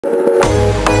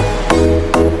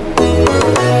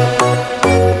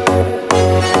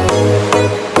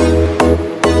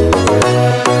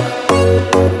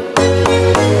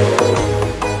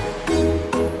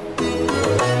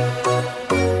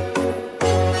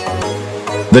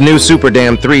The new super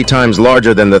dam 3 times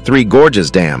larger than the Three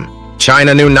Gorges Dam.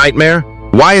 China new nightmare?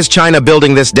 Why is China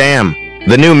building this dam?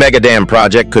 The new mega dam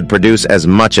project could produce as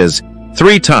much as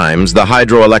 3 times the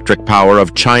hydroelectric power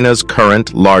of China's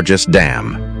current largest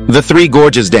dam. The Three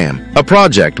Gorges Dam, a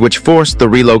project which forced the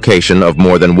relocation of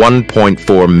more than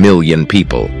 1.4 million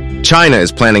people. China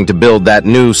is planning to build that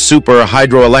new super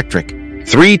hydroelectric,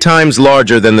 3 times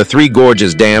larger than the Three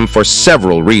Gorges Dam for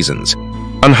several reasons.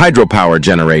 On hydropower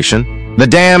generation, the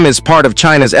dam is part of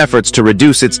China's efforts to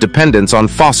reduce its dependence on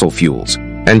fossil fuels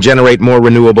and generate more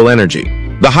renewable energy.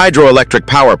 The hydroelectric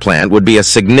power plant would be a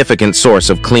significant source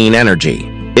of clean energy.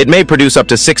 It may produce up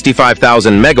to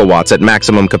 65,000 megawatts at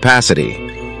maximum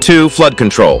capacity. 2. Flood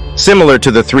control. Similar to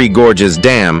the Three Gorges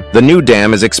Dam, the new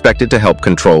dam is expected to help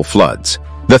control floods.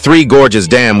 The Three Gorges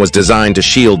Dam was designed to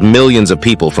shield millions of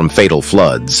people from fatal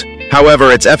floods.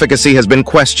 However, its efficacy has been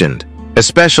questioned,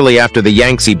 especially after the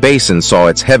Yangtze Basin saw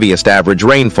its heaviest average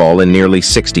rainfall in nearly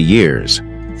 60 years.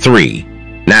 3.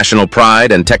 National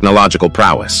pride and technological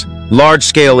prowess.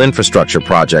 Large-scale infrastructure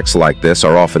projects like this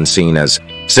are often seen as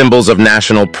symbols of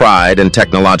national pride and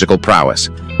technological prowess,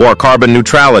 or a carbon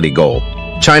neutrality goal.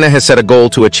 China has set a goal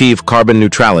to achieve carbon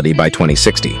neutrality by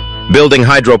 2060. Building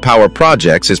hydropower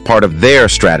projects is part of their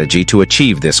strategy to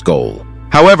achieve this goal.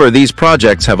 However, these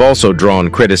projects have also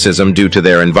drawn criticism due to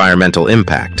their environmental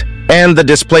impact and the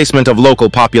displacement of local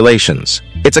populations.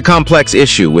 It's a complex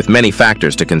issue with many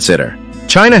factors to consider.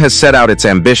 China has set out its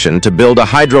ambition to build a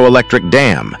hydroelectric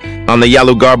dam on the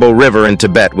Yalugarbo River in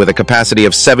Tibet with a capacity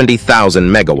of 70,000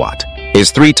 megawatt.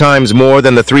 Is 3 times more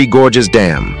than the Three Gorges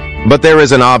Dam. But there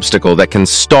is an obstacle that can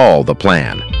stall the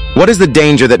plan. What is the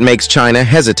danger that makes China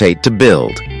hesitate to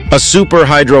build a super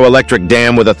hydroelectric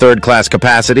dam with a third-class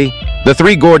capacity? The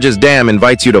Three Gorges Dam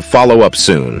invites you to follow up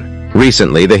soon.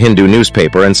 Recently, the Hindu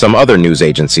newspaper and some other news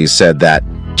agencies said that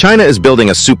China is building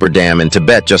a super dam in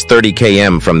Tibet just 30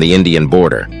 km from the Indian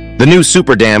border. The new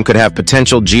super dam could have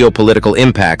potential geopolitical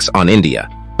impacts on India.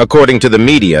 According to the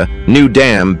media, new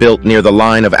dam built near the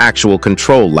line of actual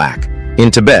control lack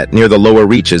in Tibet near the lower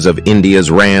reaches of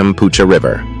India's Ram-Pucha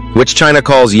River, which China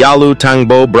calls Yalu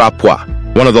Tangbo Brapwa.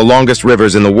 One of the longest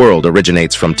rivers in the world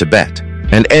originates from Tibet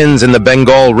and ends in the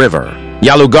Bengal River.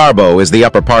 Yalugarbo is the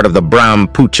upper part of the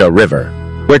Brahmaputra River,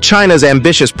 where China's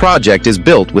ambitious project is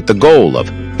built with the goal of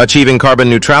achieving carbon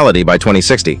neutrality by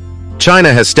 2060.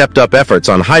 China has stepped up efforts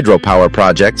on hydropower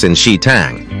projects in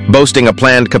Xitang, boasting a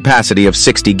planned capacity of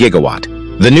 60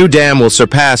 gigawatt. The new dam will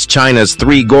surpass China's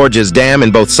Three Gorges Dam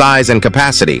in both size and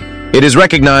capacity. It is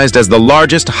recognized as the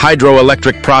largest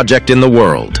hydroelectric project in the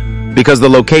world because the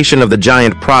location of the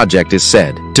giant project is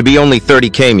said to be only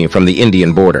 30 km from the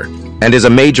Indian border and is a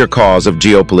major cause of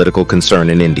geopolitical concern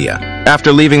in India.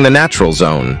 After leaving the natural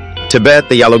zone, Tibet,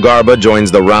 the Yalugarba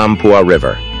joins the Ram-Pua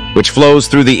River, which flows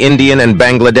through the Indian and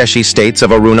Bangladeshi states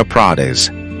of Arunachal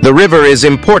Pradesh. The river is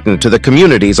important to the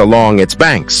communities along its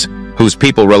banks, whose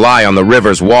people rely on the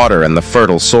river's water and the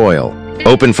fertile soil,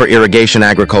 open for irrigation,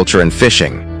 agriculture, and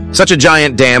fishing. Such a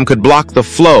giant dam could block the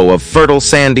flow of fertile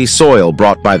sandy soil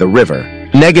brought by the river,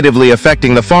 negatively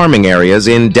affecting the farming areas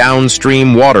in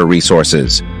downstream water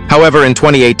resources. However, in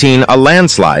 2018, a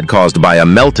landslide caused by a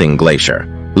melting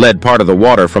glacier led part of the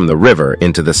water from the river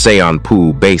into the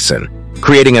Seonpu Basin,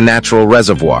 creating a natural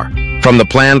reservoir from the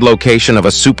planned location of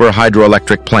a super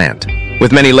hydroelectric plant.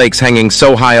 With many lakes hanging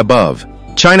so high above,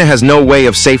 China has no way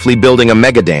of safely building a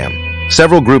megadam.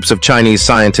 Several groups of Chinese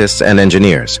scientists and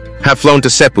engineers have flown to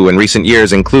Seppu in recent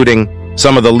years, including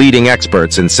some of the leading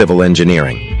experts in civil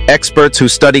engineering. Experts who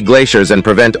study glaciers and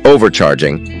prevent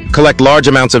overcharging collect large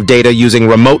amounts of data using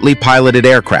remotely piloted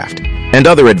aircraft and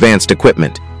other advanced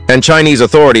equipment, and Chinese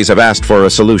authorities have asked for a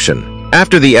solution.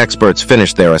 After the experts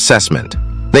finished their assessment,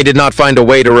 they did not find a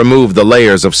way to remove the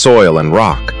layers of soil and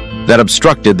rock that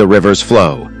obstructed the river's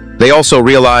flow. They also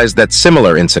realized that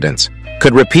similar incidents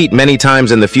could repeat many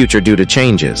times in the future due to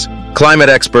changes. Climate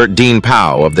expert Dean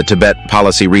Pao of the Tibet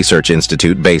Policy Research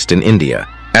Institute based in India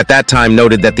at that time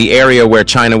noted that the area where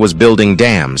China was building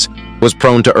dams was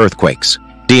prone to earthquakes.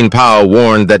 Dean Pao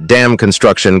warned that dam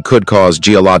construction could cause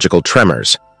geological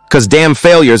tremors, because dam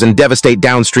failures and devastate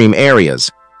downstream areas.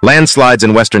 Landslides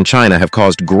in western China have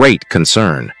caused great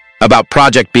concern about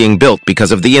project being built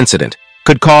because of the incident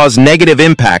could cause negative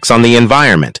impacts on the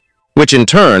environment, which in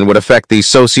turn would affect the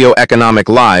socio-economic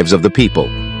lives of the people.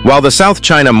 While the South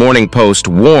China Morning Post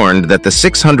warned that the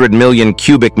 600 million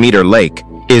cubic meter lake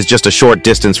is just a short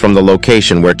distance from the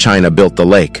location where China built the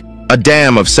lake, a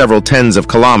dam of several tens of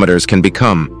kilometers can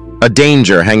become a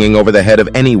danger hanging over the head of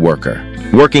any worker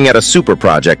working at a super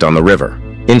project on the river.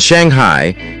 In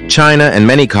Shanghai, China and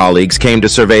many colleagues came to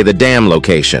survey the dam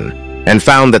location and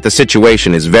found that the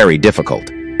situation is very difficult.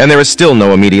 and there is still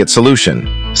no immediate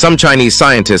solution. Some Chinese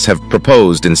scientists have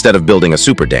proposed instead of building a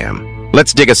super dam,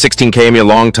 let's dig a 16 km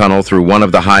long tunnel through one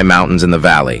of the high mountains in the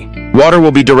valley. Water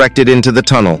will be directed into the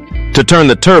tunnel to turn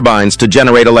the turbines to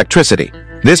generate electricity.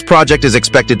 This project is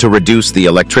expected to reduce the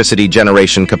electricity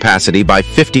generation capacity by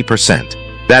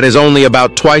 50%. That is only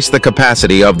about twice the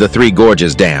capacity of the Three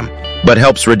Gorges Dam, but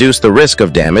helps reduce the risk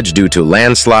of damage due to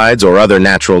landslides or other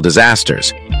natural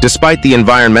disasters. Despite the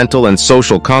environmental and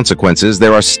social consequences,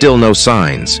 there are still no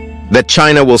signs that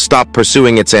China will stop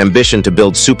pursuing its ambition to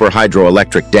build super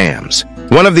hydroelectric dams.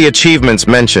 One of the achievements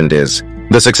mentioned is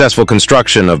the successful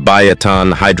construction of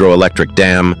Baiyatan Hydroelectric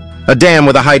Dam, a dam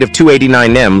with a height of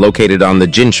 289 m located on the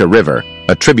Jinsha River,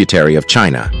 a tributary of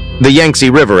China. The Yangtze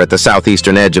River at the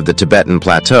southeastern edge of the Tibetan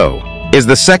Plateau is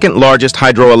the second largest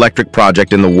hydroelectric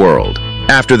project in the world,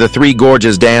 after the Three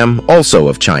Gorges Dam, also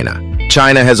of China.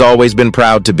 China has always been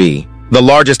proud to be the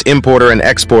largest importer and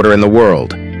exporter in the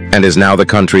world, and is now the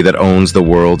country that owns the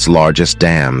world's largest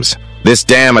dams. This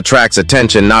dam attracts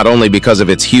attention not only because of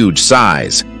its huge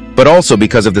size, but also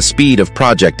because of the speed of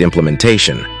project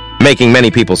implementation, making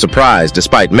many people surprised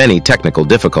despite many technical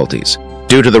difficulties.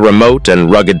 Due to the remote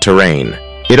and rugged terrain,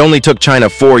 it only took China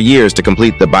 4 years to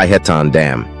complete the Baiyatan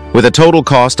Dam, with a total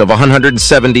cost of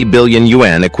 170 billion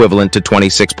yuan, equivalent to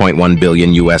 $26.1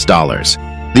 billion.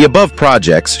 The above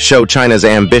projects show China's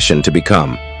ambition to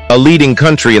become a leading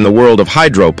country in the world of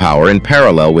hydropower in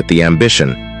parallel with the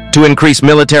ambition to increase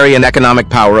military and economic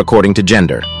power according to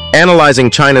gender. Analyzing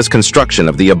China's construction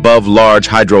of the above large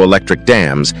hydroelectric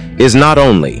dams is not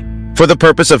only for the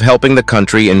purpose of helping the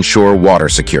country ensure water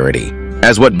security,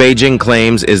 as what Beijing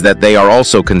claims is that they are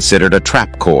also considered a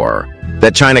trap core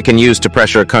that China can use to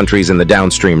pressure countries in the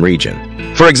downstream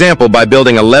region. For example, by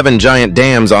building 11 giant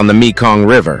dams on the Mekong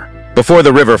River. Before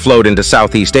the river flowed into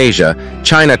Southeast Asia,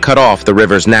 China cut off the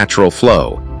river's natural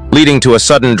flow, leading to a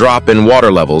sudden drop in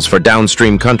water levels for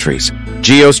downstream countries.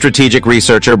 Geostrategic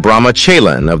researcher Brahma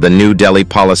Chalan of the New Delhi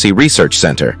Policy Research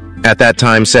Center at that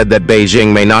time said that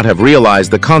Beijing may not have realized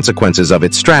the consequences of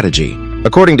its strategy.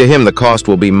 According to him, the cost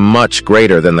will be much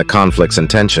greater than the conflicts and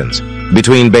tensions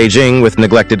between Beijing with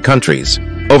neglected countries.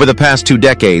 Over the past 2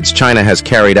 decades, China has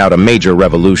carried out a major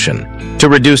revolution to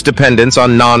reduce dependence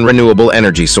on non-renewable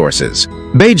energy sources.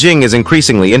 Beijing is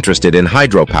increasingly interested in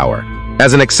hydropower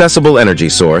as an accessible energy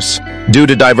source due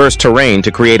to diverse terrain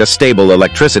to create a stable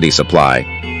electricity supply.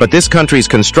 But this country's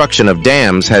construction of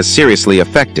dams has seriously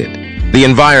affected the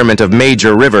environment of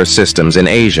major river systems in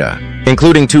Asia,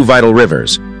 including 2 vital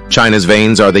rivers. China's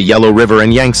veins are the Yellow River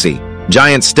and Yangtze.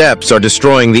 Giant steppes are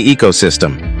destroying the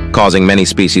ecosystem, causing many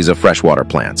species of freshwater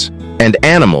plants and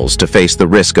animals to face the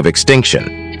risk of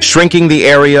extinction, shrinking the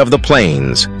area of the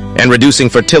plains and reducing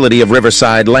fertility of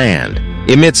riverside land.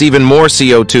 Emits even more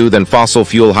CO2 than fossil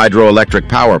fuel hydroelectric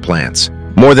power plants.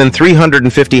 More than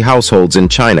 350 households in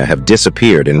China have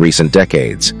disappeared in recent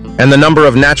decades, and the number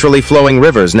of naturally flowing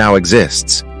rivers now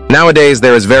exists. Nowadays,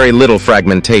 there is very little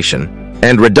fragmentation,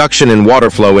 and reduction in water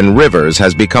flow in rivers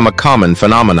has become a common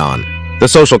phenomenon. The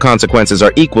social consequences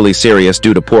are equally serious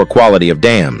due to poor quality of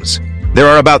dams. There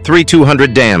are about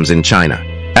 3,200 dams in China.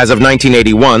 As of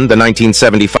 1981, the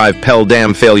 1975 Pell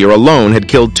Dam failure alone had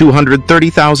killed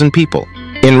 230,000 people.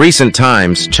 In recent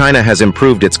times, China has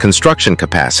improved its construction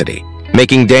capacity,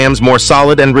 making dams more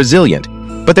solid and resilient,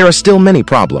 but there are still many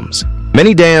problems.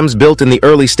 Many dams built in the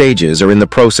early stages are in the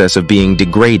process of being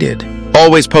degraded,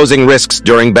 always posing risks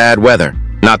during bad weather,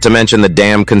 not to mention the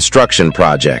dam construction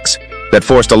projects that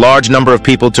forced a large number of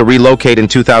people to relocate in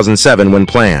 2007 when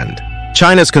planned.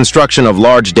 China's construction of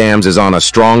large dams is on a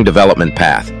strong development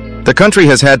path. The country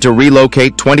has had to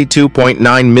relocate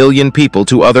 22.9 million people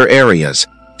to other areas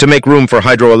to make room for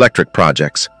hydroelectric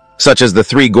projects, such as the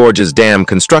Three Gorges Dam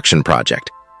construction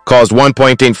project, caused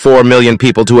 1.84 million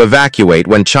people to evacuate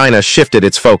when China shifted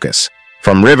its focus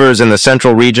from rivers in the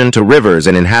central region to rivers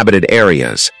in inhabited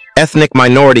areas, ethnic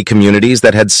minority communities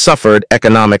that had suffered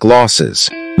economic losses.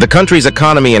 The country's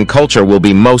economy and culture will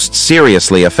be most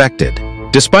seriously affected.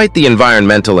 Despite the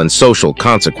environmental and social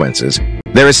consequences,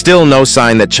 there is still no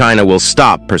sign that China will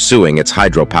stop pursuing its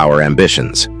hydropower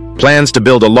ambitions. Plans to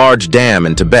build a large dam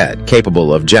in Tibet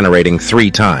capable of generating 3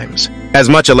 times as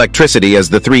much electricity as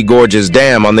the Three Gorges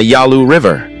Dam on the Yalu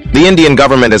River. The Indian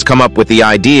government has come up with the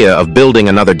idea of building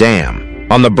another dam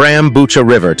on the Brahmaputra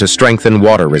River to strengthen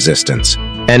water resistance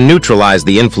and neutralize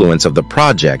the influence of the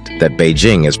project that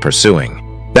Beijing is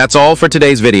pursuing. That's all for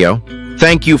today's video.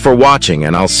 Thank you for watching,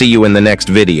 and I'll see you in the next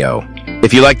video.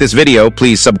 If you like this video,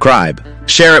 please subscribe,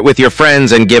 share it with your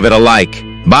friends, and give it a like.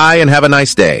 Bye and have a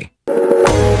nice day.